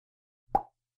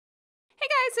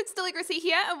Hey guys, it's Deligracy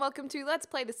here and welcome to Let's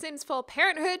Play The Sims 4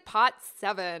 Parenthood Part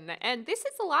 7. And this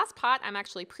is the last part I'm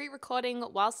actually pre-recording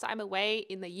whilst I'm away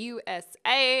in the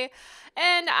USA.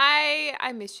 And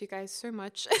I miss you guys so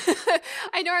much.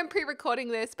 I know I'm pre-recording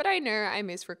this, but I know I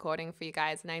miss recording for you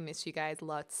guys and I miss you guys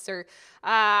lots. So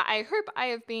I hope I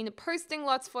have been posting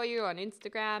lots for you on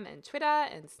Instagram and Twitter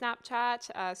and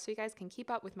Snapchat so you guys can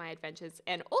keep up with my adventures.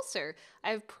 And also,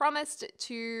 I've promised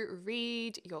to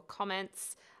read your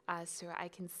comments so I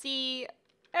can see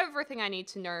everything I need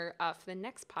to know for the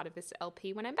next part of this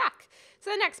LP when I'm back.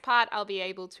 So the next part, I'll be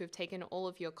able to have taken all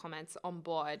of your comments on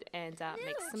board and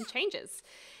make some changes.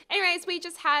 Anyways, we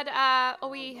just had,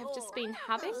 we have just been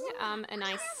having a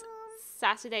nice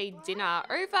Saturday dinner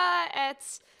over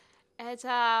at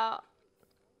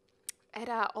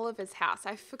Oliver's house.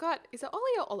 I forgot, is it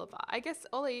Ollie or Oliver? I guess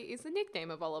Ollie is the nickname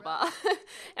of Oliver.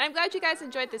 And I'm glad you guys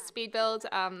enjoyed this speed build.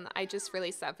 I just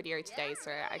released that video today,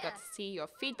 so I got to see your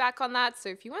feedback on that. So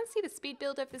if you want to see the speed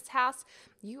build of this house,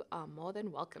 you are more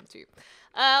than welcome to.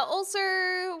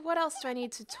 Also, what else do I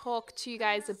need to talk to you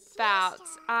guys about?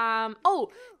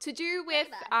 To do with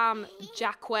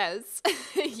Jacques.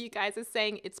 You guys are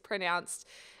saying it's pronounced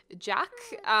Jack.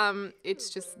 It's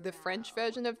just the French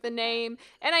version of the name,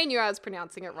 and I knew I was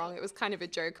pronouncing it wrong. It was kind of a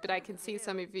joke, but I can see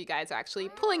some of you guys are actually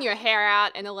pulling your hair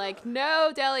out and are like,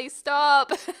 no, Deli,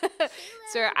 stop.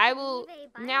 So I will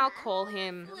now call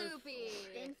him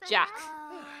Jack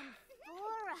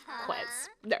Quez.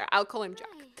 No, I'll call him Jack.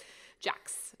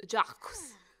 Jacques.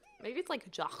 Maybe it's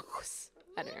like Jacques.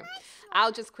 I don't know.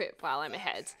 I'll just quit while I'm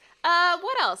ahead.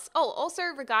 What else? Oh, also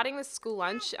regarding the school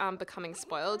lunch becoming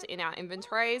spoiled in our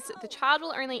inventories, the child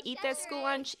will only eat their school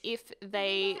lunch if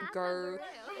they go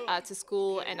to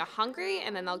school and are hungry,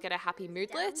 and then they'll get a happy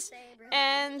moodlet.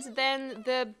 And then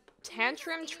the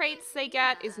tantrum traits they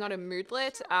get is not a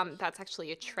moodlet. That's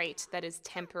actually a trait that is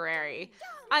temporary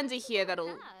under here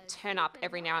that'll turn up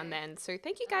every now and then. So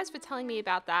thank you guys for telling me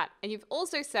about that. And you've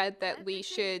also said that we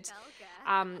should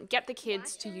get the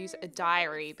kids to use a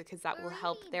diary because that will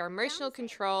help their emotional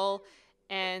control,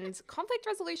 and conflict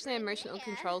resolution and emotional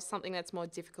control is something that's more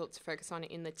difficult to focus on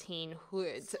in the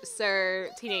teenagehood.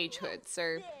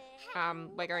 So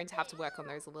we're going to have to work on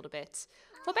those a little bit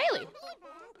for Bailey.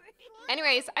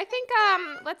 Anyways, I think,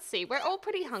 let's see, we're all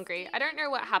pretty hungry. I don't know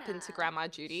what happened to Grandma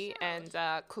Judy and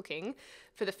cooking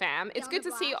for the fam. It's good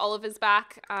to see Oliver's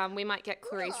back. We might get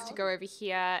Clarice to go over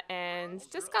here and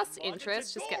discuss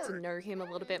interests, just get to know him a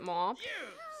little bit more.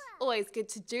 Always good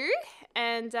to do.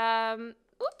 And,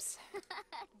 oops,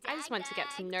 I just want to get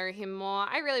to know him more.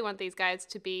 I really want these guys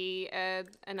to be a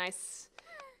nice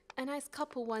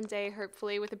couple one day,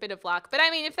 hopefully, with a bit of luck. But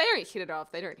I mean, if they don't hit it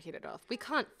off, they don't hit it off. We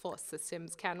can't force the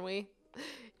Sims, can we?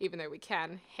 Even though we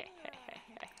can.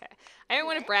 I don't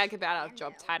want to brag about our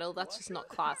job title. That's just not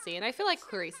classy. And I feel like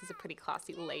Clarice is a pretty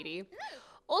classy lady.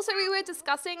 Also, we were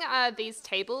discussing these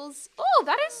tables. Oh,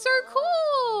 that is so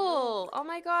cool. Oh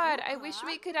my god. I wish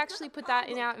we could actually put that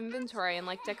in our inventory and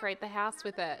like decorate the house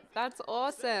with it. That's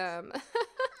awesome.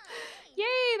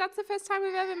 Yay, that's the first time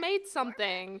we've ever made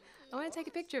something. I want to take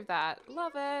a picture of that.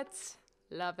 Love it.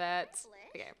 Love it.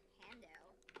 Okay.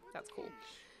 That's cool.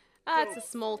 It's the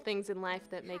small things in life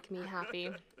that make me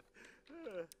happy.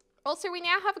 Also, we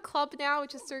now have a club now,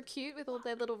 which is so cute with all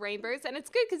their little rainbows. And it's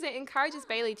good because it encourages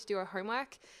Bailey to do her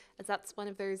homework, as that's one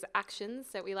of those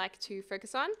actions that we like to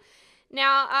focus on.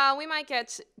 Now, we might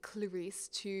get Clarice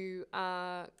to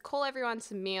call everyone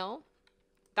to meal.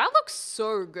 That looks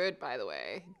so good, by the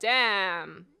way.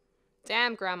 Damn.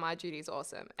 Damn, Grandma Judy's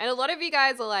awesome. And a lot of you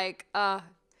guys are like,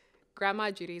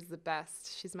 Grandma Judy's the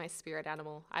best. She's my spirit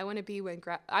animal. I want to be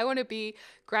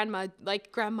Grandma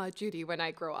Judy when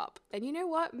I grow up. And you know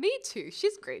what? Me too.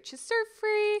 She's great. She's so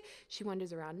free. She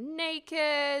wanders around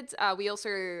naked. We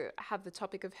also have the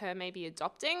topic of her maybe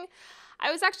adopting.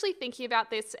 I was actually thinking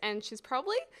about this, and she's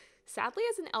probably, sadly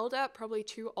as an elder, probably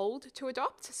too old to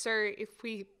adopt. So if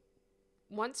we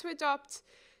want to adopt,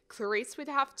 Clarice would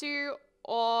have to,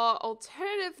 or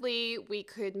alternatively, we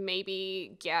could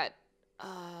maybe get,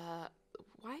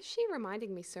 why is she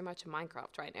reminding me so much of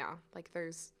Minecraft right now? Like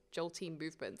those jolty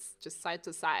movements, just side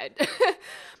to side.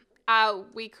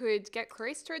 We could get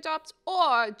Clarice to adopt,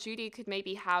 or Judy could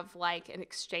maybe have like an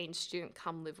exchange student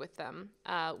come live with them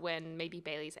when maybe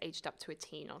Bailey's aged up to a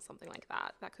teen or something like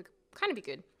that. That could kind of be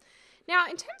good. Now,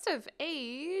 in terms of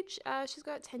age, she's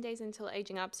got 10 days until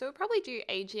aging up, so we'll probably do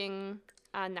aging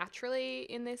naturally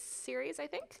in this series, I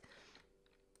think.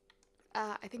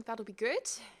 I think that'll be good.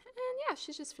 And yeah,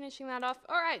 she's just finishing that off.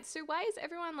 All right, so why is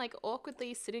everyone like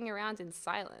awkwardly sitting around in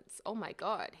silence? Oh my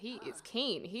god, he is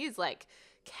keen. He is like,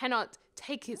 cannot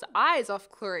take his eyes off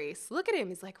Clarice. Look at him.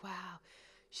 He's like, wow,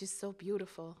 She's so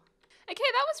beautiful. Okay,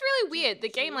 that was really weird. The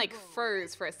game like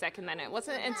froze for a second then. It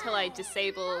wasn't until I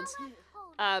disabled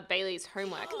Bailey's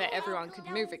homework that everyone could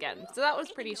move again. So that was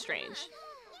pretty strange.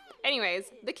 Anyways,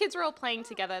 the kids were all playing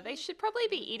together. They should probably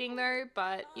be eating though,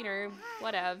 but you know,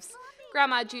 whatevs.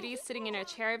 Grandma Judy's sitting in her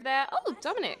chair over there. Oh,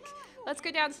 Dominic. Let's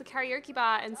go down to the karaoke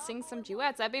bar and sing some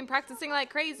duets. I've been practicing like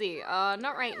crazy.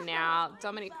 Not right now.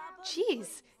 Dominic,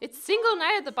 jeez, it's single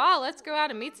night at the bar. Let's go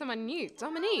out and meet someone new.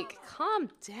 Dominique, calm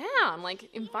down. Like,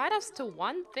 invite us to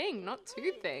one thing, not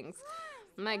two things.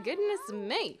 My goodness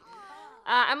me.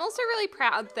 I'm also really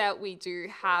proud that we do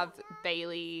have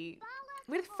Bailey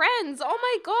with friends. Oh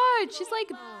my God, she's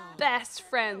like best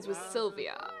friends with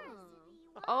Sylvia.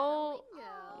 Oh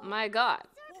my God.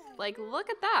 Like,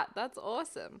 look at that. That's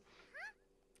awesome.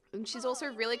 And she's also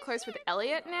really close with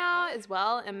Elliot now as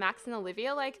well, and Max and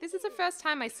Olivia. Like, this is the first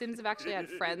time my Sims have actually had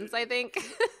friends, I think.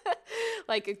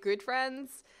 Like, good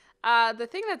friends. The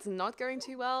thing that's not going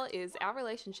too well is our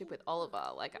relationship with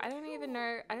Oliver. Like, I don't even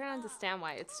know, I don't understand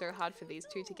why it's so hard for these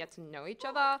two to get to know each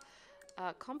other.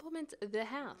 Compliment the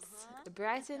house.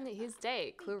 Brighten his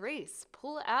day. Clarice,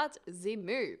 pull out the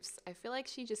moves. I feel like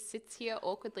she just sits here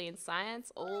awkwardly in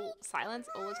silence all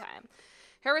the time.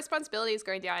 Her responsibility is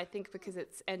going down, I think, because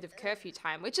it's end of curfew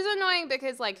time, which is annoying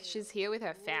because, like, she's here with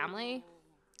her family.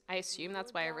 I assume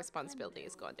that's why her responsibility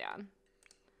has gone down.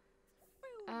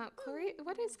 Clarice,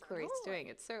 what is Clarice doing?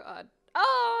 It's so odd.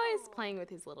 Oh, he's playing with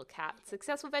his little cat.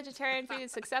 Successful vegetarian food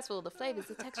is successful. The flavors,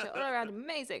 the texture, all around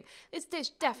amazing. This dish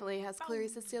definitely has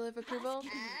Clarice's seal of approval.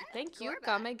 Thank you.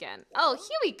 Come again. Oh,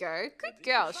 here we go. Good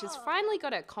girl. She's finally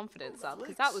got her confidence up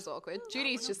because that was awkward.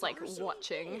 Judy's just like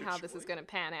watching how this is going to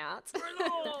pan out.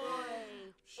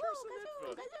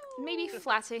 Maybe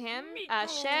flatter him.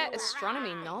 Share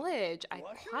astronomy knowledge. I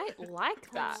quite like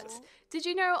that. Did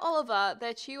you know, Oliver,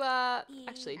 that you are...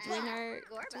 Actually, do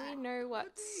we know what...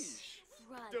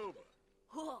 No,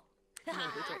 we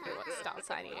don't know what star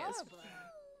sign he is.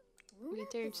 We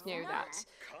don't know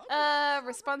that.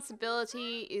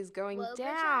 Responsibility is going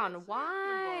down.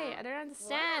 Why? I don't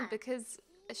understand. Because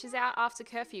she's out after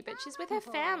curfew, but she's with her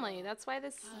family. That's why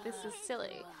this is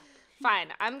silly.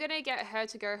 Fine, I'm gonna get her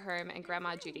to go home and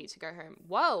Grandma Judy to go home.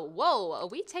 Whoa, are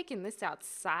we taking this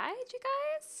outside, you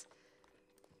guys?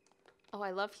 Oh,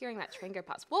 I love hearing that train go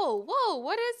past. Whoa,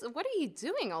 what are you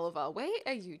doing, Oliver? Where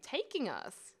are you taking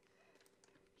us?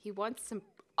 He wants some,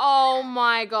 oh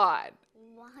my God.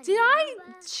 Did I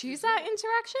choose that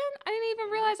interaction? I didn't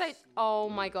even realize oh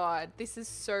my God, this is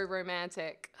so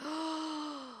romantic.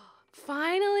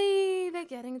 Finally, they're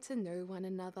getting to know one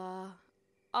another.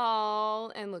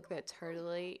 Oh, and look, they're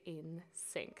totally in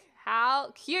sync.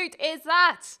 How cute is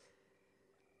that?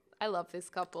 I love this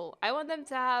couple. I want them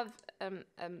to have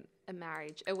a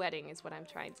marriage, a wedding is what I'm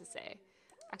trying to say.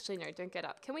 Actually, no, don't get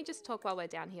up. Can we just talk while we're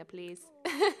down here, please?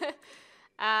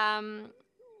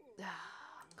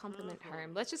 Compliment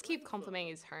home. Let's just keep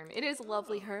complimenting his home. It is a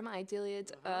lovely home. Ideally,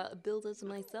 I'd build it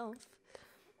myself.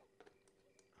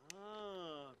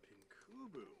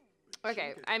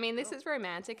 Okay, I mean, this is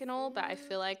romantic and all, but I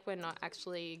feel like we're not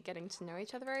actually getting to know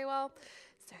each other very well.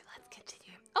 So let's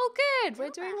continue. Oh, good. We're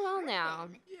doing well now.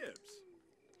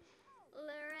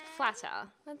 Flatter.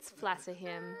 Let's flatter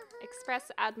him. Express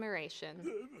admiration.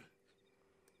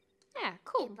 Yeah,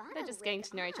 cool. They're just getting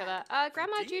to know each other.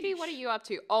 Grandma Judy, what are you up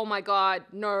to? Oh my God,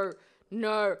 no.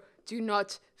 Do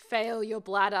not fail your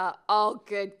bladder. Oh,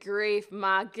 good grief,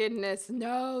 my goodness.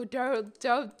 No, don't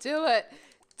do it.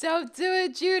 Don't do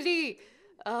it, Judy.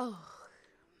 Oh,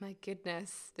 my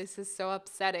goodness. This is so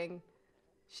upsetting.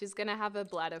 She's gonna have a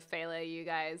bladder failure, you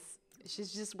guys.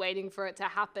 She's just waiting for it to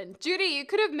happen. Judy, you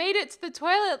could have made it to the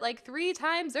toilet like 3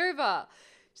 times over.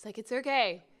 She's like, it's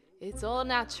okay. It's all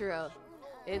natural.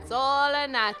 It's all a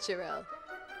natural.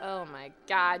 Oh my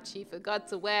God, she forgot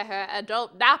to wear her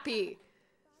adult nappy.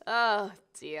 Oh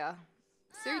dear.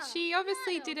 So she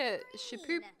obviously did a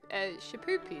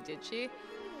shapoopy, did she?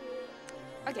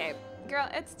 Okay, girl,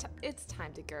 it's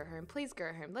time to go home. Please go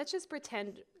home. Let's just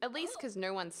pretend, at least because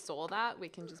no one saw that, we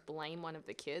can just blame one of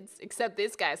the kids. Except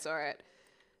this guy saw it.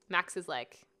 Max is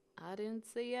like, I didn't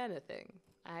see anything.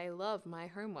 I love my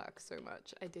homework so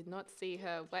much. I did not see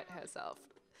her wet herself.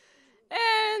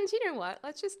 And you know what?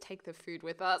 Let's just take the food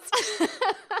with us.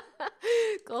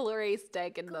 Clarice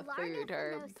taking the food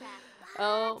home.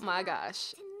 Oh my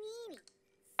gosh.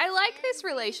 I like this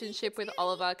relationship with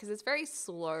Oliver because it's very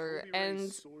slow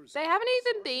and they haven't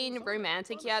even been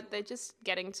romantic yet. They're just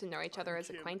getting to know each other as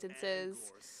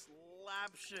acquaintances.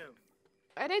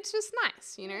 And it's just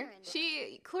nice, you know?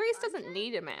 Clarice doesn't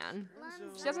need a man.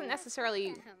 She doesn't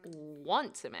necessarily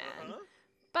want a man.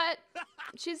 But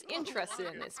she's interested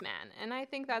in this man, and I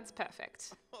think that's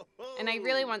perfect. And I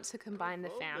really want to combine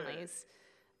the families.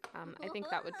 I think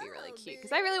that would be really cute,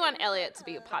 because I really want Elliot to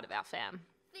be a part of our fam.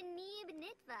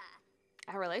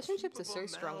 Our relationships are so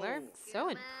strong, though. So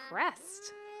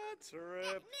impressed.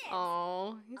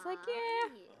 Oh, he's like, yeah.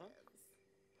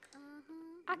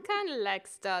 I kind of like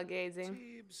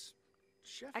stargazing.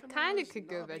 I kind of could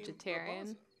go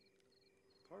vegetarian.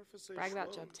 Brag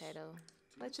about job title.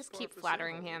 Let's just keep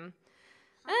flattering him.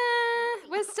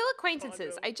 We're still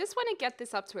acquaintances. I just want to get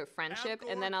this up to a friendship,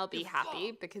 and then I'll be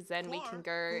happy, because then we can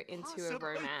go into a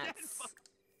romance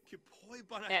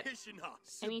at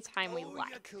any time we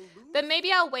like. But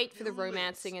maybe I'll wait for the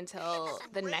romancing until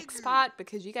the next part,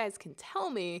 because you guys can tell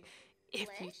me if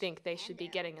you think they should be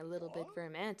getting a little bit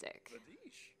romantic.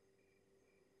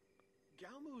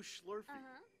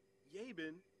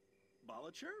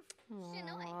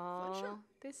 Aww,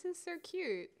 this is so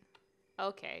cute.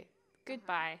 Okay,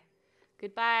 goodbye.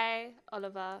 Goodbye,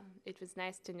 Oliver. It was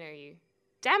nice to know you.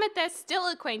 Damn it, they're still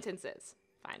acquaintances.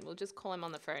 Fine, we'll just call him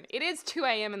on the phone. It is 2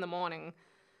 a.m. in the morning.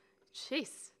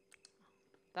 Jeez.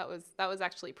 That was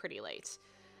actually pretty late.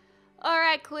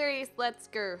 Alright, Clarice, let's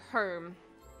go home.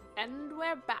 And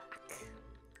we're back.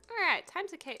 Alright, time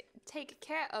to take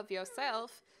care of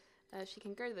yourself. She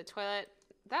can go to the toilet.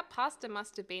 That pasta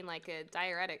must have been like a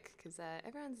diuretic, because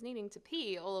everyone's needing to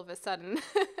pee all of a sudden.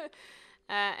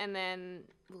 And then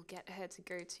we'll get her to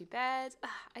go to bed.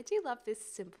 I do love this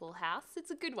simple house.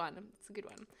 It's a good one. It's a good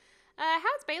one.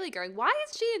 How's Bailey going? Why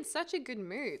is she in such a good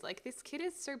mood? Like, this kid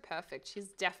is so perfect. She's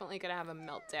definitely gonna have a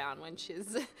meltdown when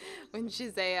she's what's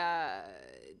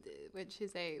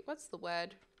the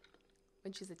word?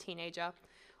 When she's a teenager.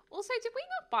 Also, did we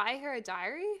not buy her a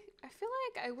diary? I feel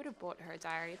like I would have bought her a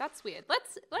diary. That's weird.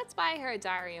 Let's buy her a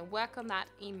diary and work on that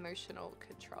emotional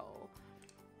control.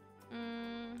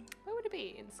 What would it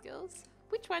be in skills?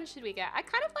 Which one should we get? I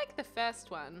kind of like the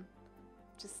first one.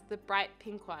 Just the bright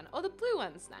pink one. Oh, the blue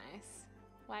one's nice.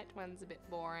 White one's a bit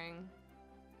boring.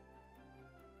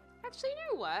 Actually, you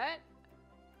know what?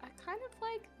 I kind of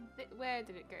like... Where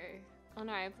did it go? Oh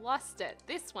no, I've lost it.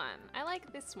 This one. I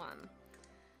like this one.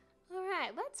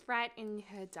 Alright, let's write in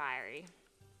her diary.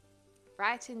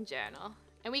 Write in journal.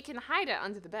 And we can hide it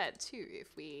under the bed too if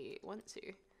we want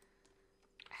to.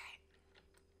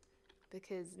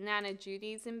 Because Nana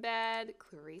Judy's in bed,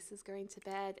 Clarice is going to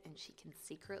bed, and she can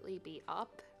secretly be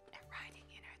up and writing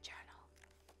in her journal.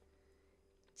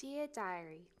 Dear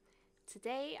Diary,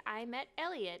 today I met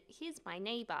Elliot. He's my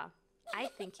neighbor. I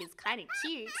think he's kind of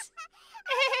cute.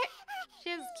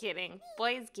 Just kidding.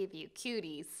 Boys give you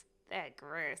cuties. They're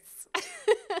gross.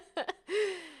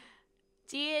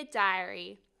 Dear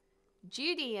Diary,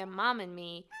 Judy and Mom and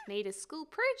me made a school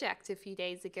project a few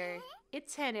days ago. It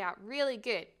turned out really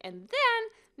good. And then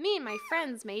me and my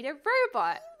friends made a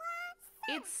robot.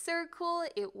 It's so cool.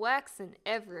 It works and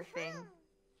everything.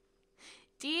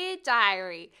 Dear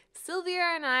Diary,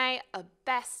 Sylvia and I are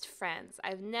best friends.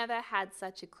 I've never had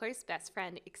such a close best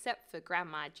friend except for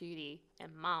Grandma Judy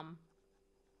and Mum.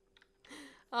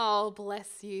 Oh,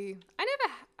 bless you. I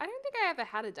don't think I ever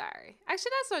had a diary.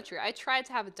 Actually, that's not true. I tried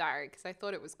to have a diary because I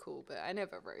thought it was cool, but I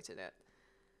never wrote in it.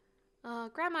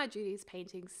 Oh, Grandma Judy's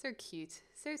painting's so cute,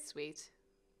 so sweet.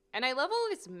 And I love all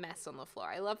this mess on the floor.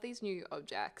 I love these new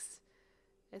objects.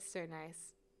 It's so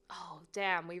nice. Oh,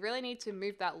 damn. We really need to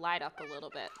move that light up a little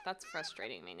bit. That's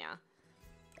frustrating me now.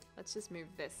 Let's just move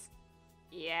this.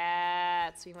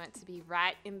 Yes, we want to be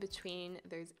right in between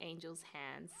those angels'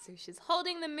 hands. So she's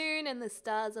holding the moon and the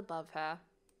stars above her.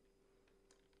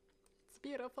 It's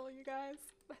beautiful, you guys.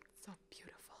 That's so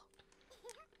beautiful.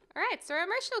 All right, so our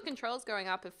emotional control is going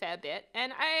up a fair bit.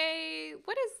 And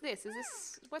what is this?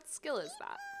 What skill is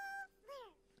that?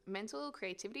 Mental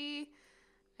creativity?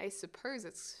 I suppose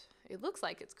it looks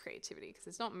like it's creativity because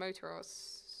it's not motor or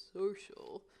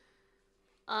social.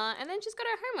 And then she's got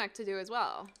her homework to do as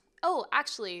well. Oh,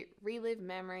 actually, relive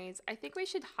memories. I think we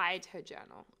should hide her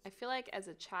journal. I feel like as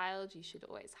a child, you should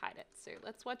always hide it. So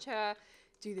let's watch her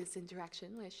do this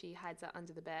interaction where she hides it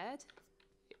under the bed.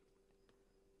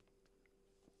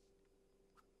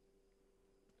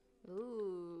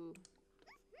 Ooh.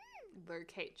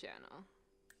 Locate journal.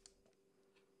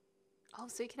 Oh,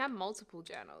 so you can have multiple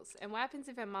journals. And what happens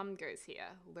if her mum goes here?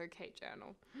 Locate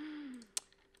journal.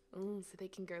 Ooh, so they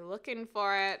can go looking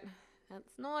for it.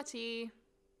 That's naughty.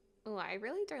 Oh, I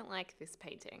really don't like this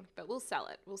painting, but we'll sell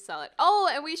it. We'll sell it. Oh,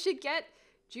 and we should get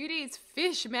Judy's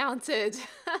fish mounted.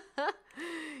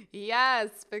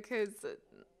 Yes, because...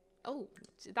 Oh,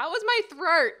 that was my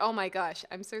throat. Oh my gosh.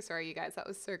 I'm so sorry, you guys. That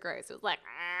was so gross. It was like...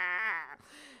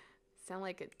 Sound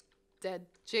like a dead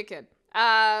chicken.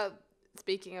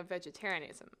 speaking of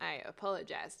vegetarianism, I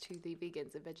apologize to the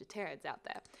vegans and vegetarians out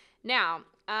there. Now,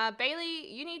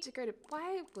 Bailey, you need to go to...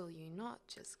 Why will you not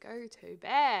just go to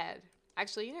bed?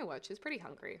 Actually, you know what? She's pretty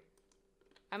hungry.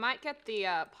 I might get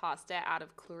the pasta out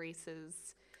of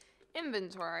Clarice's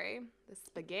inventory, the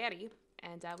spaghetti,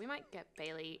 and we might get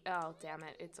Bailey... Oh, damn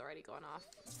it. It's already gone off.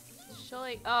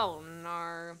 Surely... Oh,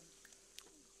 no.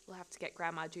 We'll have to get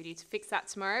Grandma Judy to fix that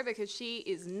tomorrow because she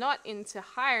is not into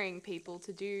hiring people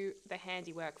to do the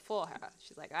handiwork for her.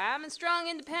 She's like, I'm a strong,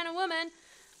 independent woman.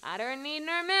 I don't need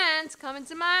no man to come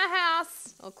into my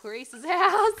house or Clarice's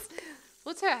house.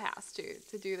 What's her house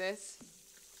to do this?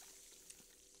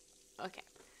 Okay.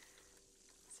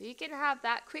 So you can have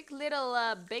that quick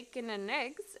little bacon and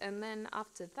eggs, and then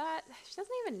after that, she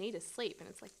doesn't even need to sleep, and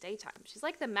it's like daytime. She's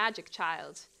like the magic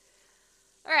child.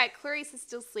 All right, Clarice is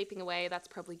still sleeping away. That's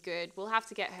probably good. We'll have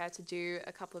to get her to do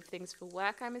a couple of things for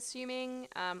work, I'm assuming.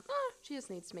 She just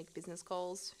needs to make business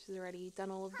calls. She's already done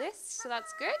all of this, so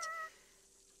that's good.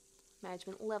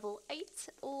 Management level 8,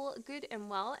 all good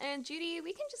and well. And Judy,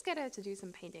 we can just get her to do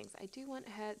some paintings. I do want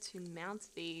her to mount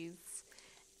these,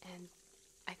 and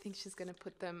I think she's going to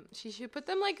put them... She should put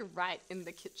them, like, right in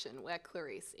the kitchen where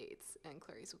Clarice eats. And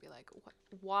Clarice will be like, what?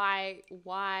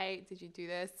 Why did you do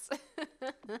this?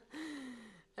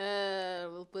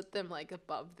 We'll put them, like,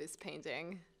 above this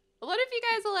painting. A lot of you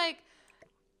guys are like,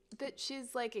 but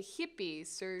she's, like, a hippie,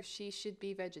 so she should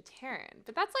be vegetarian.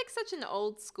 But that's, like, such an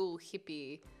old-school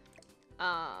hippie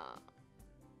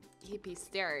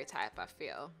stereotype, I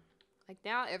feel. Like,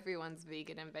 now everyone's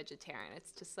vegan and vegetarian.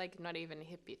 It's just, like, not even a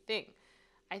hippie thing.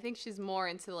 I think she's more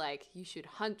into, like, you should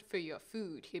hunt for your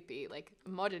food hippie, like,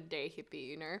 modern-day hippie,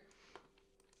 you know?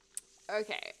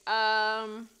 Okay,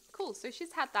 cool. So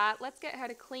she's had that. Let's get her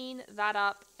to clean that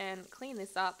up and clean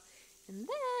this up. And then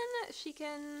she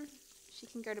can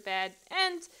go to bed.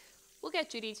 And we'll get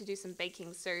Judy to do some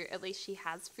baking, so at least she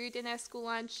has food in her school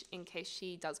lunch in case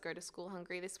she does go to school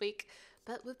hungry this week.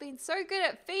 But we've been so good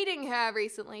at feeding her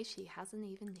recently, she hasn't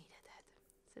even needed it.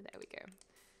 So there we go.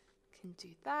 Can do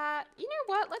that. You know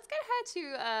what? Let's get her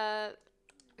to,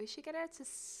 we should get her to,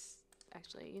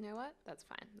 actually, you know what? That's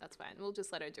fine. That's fine. We'll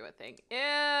just let her do a thing.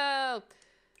 Ew!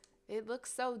 It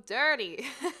looks so dirty.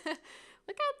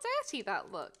 Look how dirty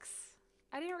that looks.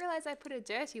 I didn't realize I put a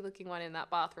dirty looking one in that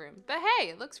bathroom. But hey,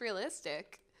 it looks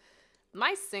realistic.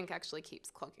 My sink actually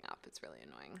keeps clogging up. It's really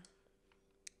annoying.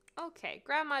 Okay,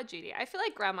 Grandma Judy. I feel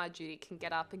like Grandma Judy can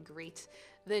get up and greet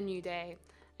the new day.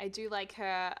 I do like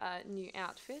her new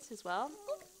outfit as well.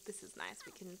 Ooh, this is nice.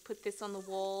 We can put this on the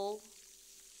wall.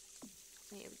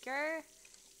 There we go.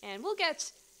 And we'll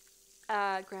get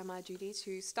Grandma Judy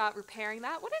to start repairing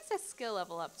that. What is her skill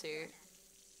level up to?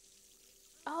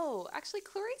 Oh, actually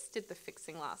Clarice did the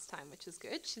fixing last time, which is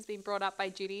good. She's been brought up by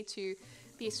Judy to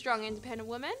be a strong, independent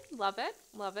woman. Love it.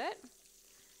 Love it.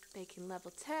 Baking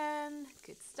level 10.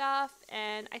 Good stuff.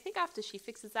 And I think after she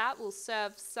fixes that, we'll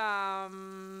serve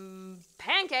some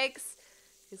pancakes.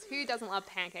 Because who doesn't love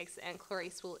pancakes? And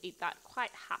Clarice will eat that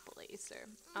quite happily. So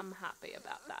I'm happy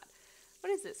about that.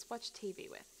 What is this? Watch TV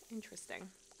with. Interesting.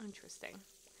 Interesting.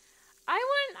 I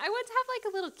want to have like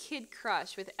a little kid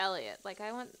crush with Elliot. Like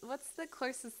what's the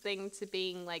closest thing to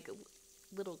being like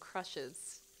little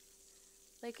crushes?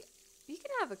 Like you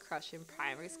can have a crush in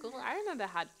primary school. I remember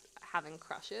having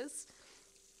crushes.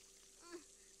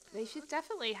 They should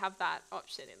definitely have that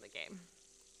option in the game.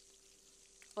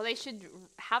 Or they should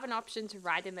have an option to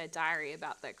write in their diary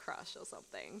about their crush or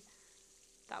something.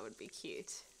 That would be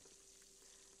cute.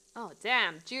 Oh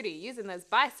damn, Judy using those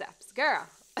biceps, girl.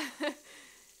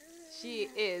 She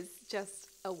is just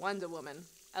a Wonder Woman.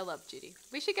 I love Judy.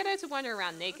 We should get her to wander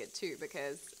around naked too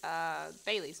because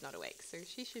Bailey's not awake, so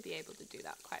she should be able to do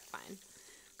that quite fine.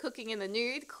 Cooking in the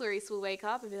nude, Clarice will wake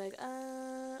up and be like,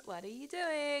 what are you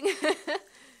doing?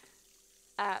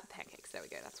 Pancakes, there we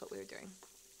go, that's what we were doing.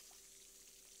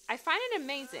 I find it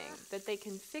amazing that they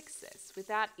can fix this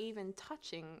without even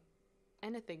touching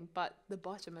anything but the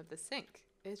bottom of the sink.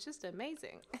 It's just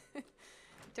amazing.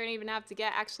 Don't even have to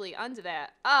get actually under there.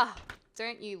 Ah,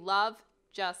 don't you love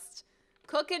just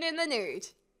cooking in the nude?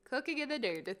 Cooking in the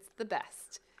nude, it's the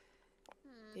best.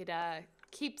 It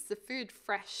keeps the food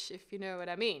fresh, if you know what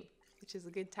I mean, which is a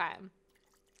good time.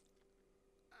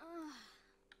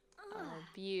 Oh,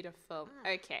 beautiful.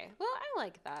 Okay, well, I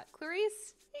like that.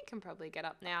 Clarice, you can probably get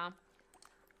up now.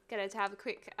 Get her to have a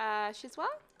quick schizwa.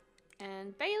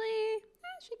 And Bailey,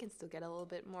 she can still get a little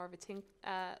bit more of a tink.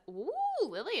 Ooh,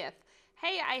 Lilith.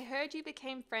 Hey, I heard you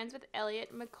became friends with Elliot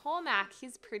McCormack.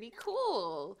 He's pretty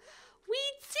cool. We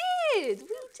did. That's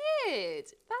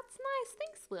nice.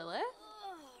 Thanks, Lilith.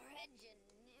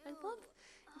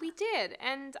 We did.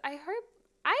 And I hope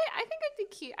I think it'd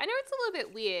be cute. I know it's a little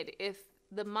bit weird if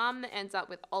the mum ends up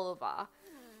with Oliver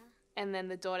and then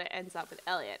the daughter ends up with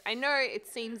Elliot. I know it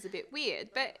seems a bit weird,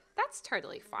 but that's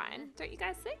totally fine. Don't you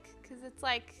guys think? Because it's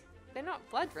like, they're not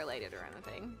blood related or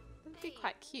anything. That'd be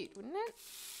quite cute, wouldn't it?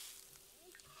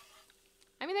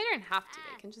 I mean, they don't have to.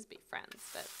 They can just be friends,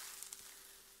 but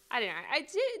I don't know.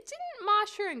 Didn't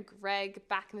Marsha and Greg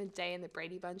back in the day in the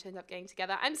Brady Bunch end up getting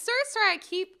together? I'm so sorry I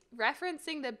keep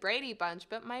referencing the Brady Bunch,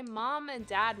 but my mom and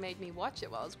dad made me watch it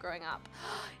while I was growing up.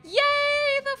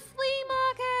 Yay, the flea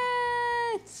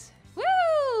market!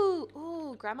 Woo!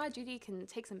 Ooh, Grandma Judy can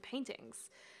take some paintings.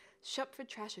 Shop for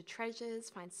trash or treasures,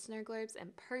 find snow globes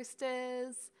and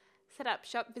posters. Set up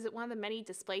shop, visit one of the many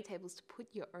display tables to put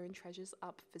your own treasures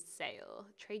up for sale.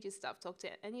 Trade your stuff, talk to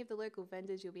any of the local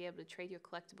vendors. You'll be able to trade your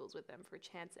collectibles with them for a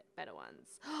chance at better ones.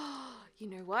 You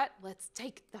know what? Let's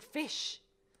take the fish.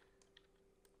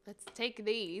 Let's take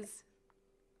these.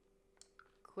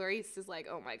 Clarice is like,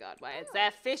 oh my god, why is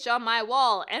there fish on my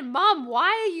wall? And Mom, why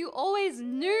are you always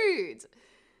nude?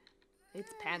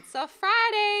 It's Pants Off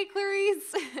Friday,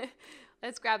 Clarice.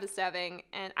 Let's grab a serving.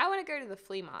 And I want to go to the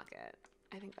flea market.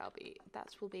 I think that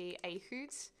will be a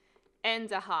hoot and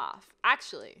a half.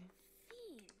 Actually,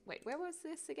 wait, where was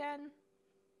this again?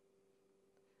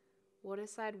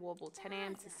 Waterside Warble, 10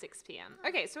 a.m. to 6 p.m.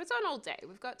 Okay, so it's on all day.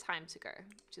 We've got time to go,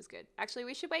 which is good. Actually,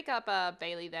 we should wake up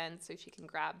Bailey then so she can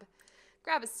grab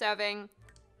a serving.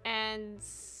 And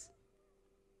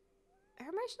her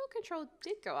emotional control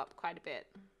did go up quite a bit.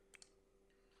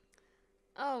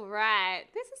 All right,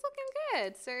 this is looking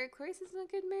good. So Clarice is in a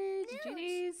good mood.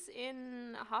 Judy's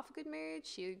in half a good mood.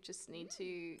 She just need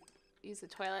to use the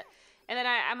toilet. And then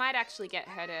I might actually get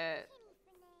her to,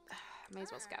 may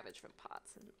as well scavenge for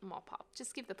parts and mop up.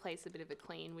 Just give the place a bit of a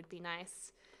clean would be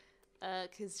nice.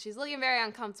 Because she's looking very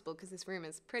uncomfortable because this room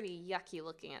is pretty yucky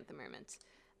looking at the moment.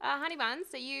 Honey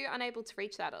Buns, are you unable to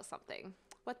reach that or something?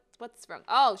 What's wrong?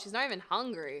 Oh, she's not even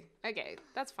hungry. Okay,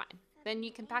 that's fine. Then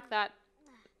you can pack that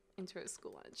into her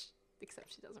school lunch,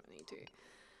 except she doesn't need to.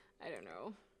 I don't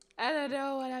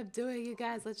know what I'm doing, you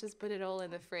guys. Let's just put it all in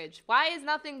the fridge. Why is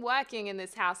nothing working in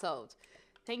this household?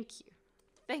 Thank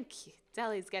you.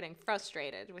 Deli's getting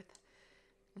frustrated with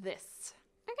this.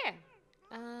 Okay.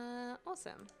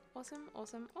 Awesome. Okay,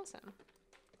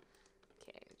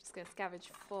 we're just gonna scavenge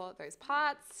for those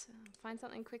parts. Find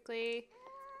something quickly.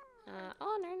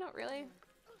 Oh no, not really.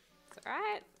 It's all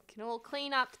right. Can all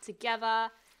clean up together.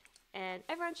 And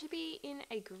everyone should be in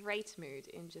a great mood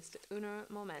in just uno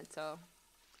momento.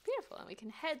 Beautiful. And we can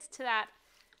head to that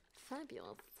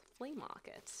fabulous flea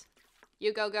market.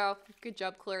 You go, girl. Good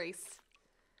job, Clarice.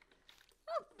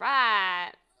 All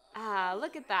right.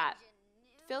 Look at that.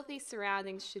 Filthy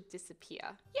surroundings should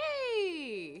disappear.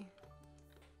 Yay!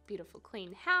 Beautiful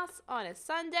clean house on a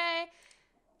Sunday.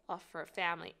 Off for a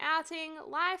family outing.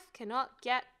 Life cannot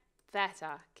get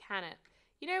better, can it?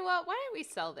 You know what? Why don't we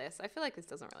sell this? I feel like this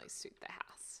doesn't really suit the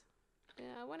house.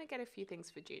 Yeah, I want to get a few things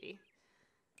for Judy.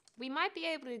 We might be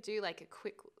able to do like a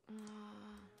quick...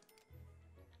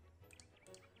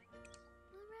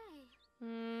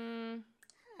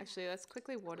 Actually, let's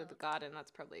quickly water the garden.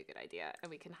 That's probably a good idea. And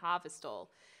we can harvest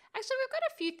all. Actually, we've got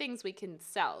a few things we can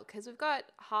sell because we've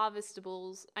got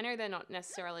harvestables. I know they're not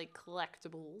necessarily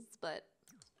collectibles, but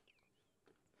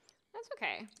that's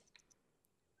okay.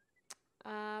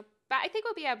 But I think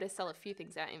we'll be able to sell a few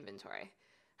things out of inventory.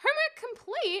 Homework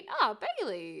complete. Oh,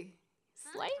 Bailey.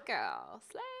 Slay girl.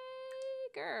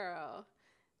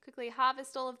 Quickly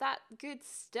harvest all of that good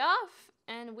stuff.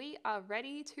 And we are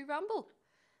ready to rumble.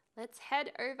 Let's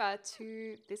head over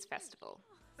to this festival.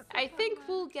 I think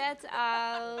we'll get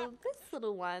this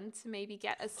little one to maybe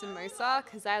get a samosa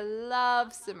because I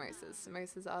love samosas.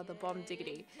 Samosas are the bomb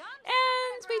diggity.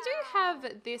 And we do have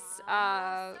this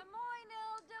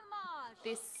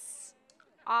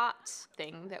art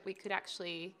thing that we could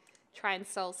actually try and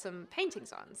sell some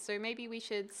paintings on. So maybe we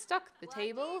should stock the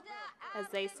table, as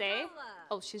they say.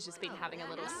 Oh, she's just been having a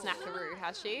little snackaroo,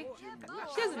 has she?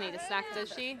 She doesn't need a snack,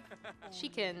 does she? She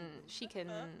can,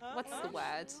 what's the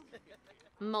word?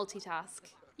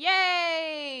 Multitask.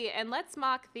 Yay! And let's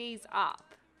mark these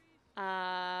up.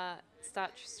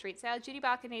 Start street sale. Judy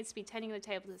Barker needs to be tending the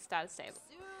table to start a stable.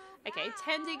 Okay,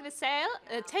 tending the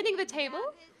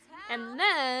table. And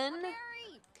then,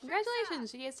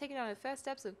 congratulations, Judy has taken on her first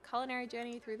steps of culinary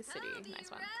journey through the city.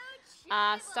 Nice one.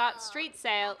 Start street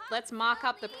sale. Let's mark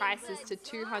up the prices to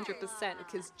 200%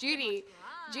 because Judy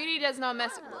does not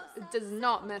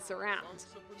mess around.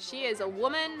 She is a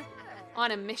woman on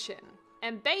a mission.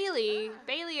 And Bailey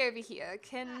over here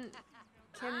can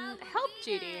help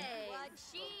Judy.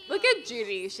 Look at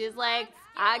Judy. She's like,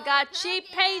 I got cheap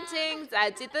paintings. I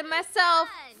did them myself.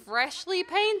 Freshly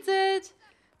painted.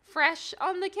 Fresh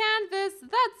on the canvas.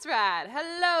 That's right.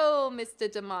 Hello, Mr.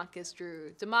 DeMarcus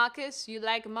Drew. DeMarcus, you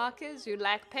like markers? You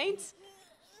like paint?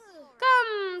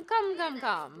 Come, come, come,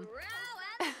 come.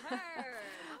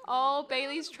 Oh,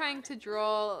 Bailey's trying to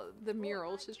draw the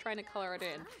mural. She's trying to color it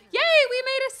in. Yay, we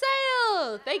made a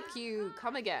sale. Thank you.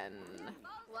 Come again.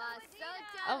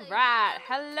 All right.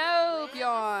 Hello,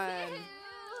 Bjorn.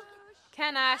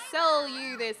 Can I sell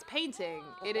you this painting?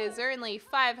 It is only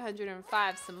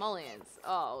 505 simoleons.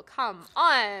 Oh, come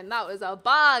on. That was a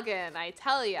bargain, I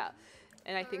tell ya.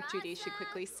 And I think Judy should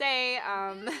quickly say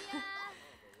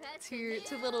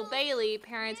to little Bailey,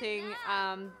 parenting,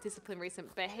 discipline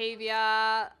recent behavior.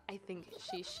 I think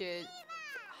she should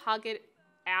hug it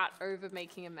out over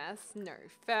making a mess. No.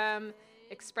 Firm.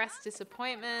 Express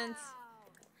disappointment.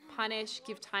 Punish.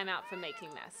 Give time out for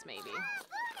making mess, maybe.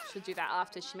 She'll do that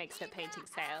after she makes her painting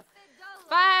sale.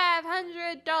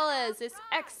 $500. This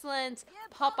excellent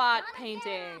pop art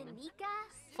painting.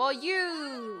 For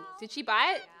you. Did she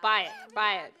buy it? Buy it.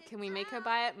 Buy it. Can we make her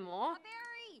buy it more?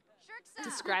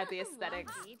 Describe the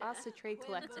aesthetics. Ask to trade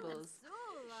collectibles.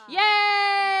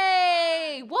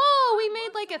 Yay! Whoa, we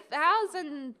made like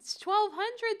 $1,000,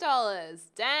 $1,200.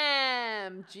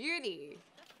 Damn, Judy.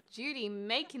 Judy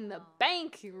making the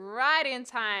bank right in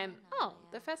time. Oh,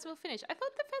 the festival finished. I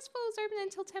thought the festival was open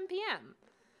until 10 p.m.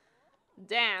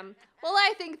 Damn. Well,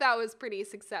 I think that was pretty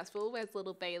successful. Where's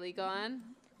little Bailey gone?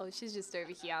 Oh, she's just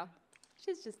over here.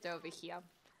 She's just over here.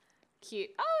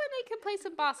 Cute. Oh, and they can play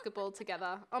some basketball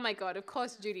together. Oh my god, of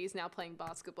course Judy is now playing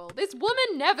basketball. This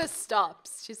woman never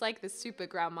stops. She's like the super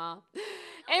grandma.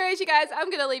 Anyways, you guys, I'm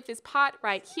going to leave this part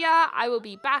right here. I will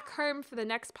be back home for the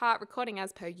next part, recording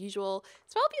as per usual.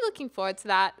 So I'll be looking forward to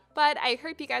that. But I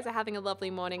hope you guys are having a lovely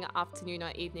morning, afternoon,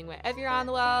 or evening wherever you are in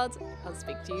the world. I'll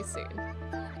speak to you soon.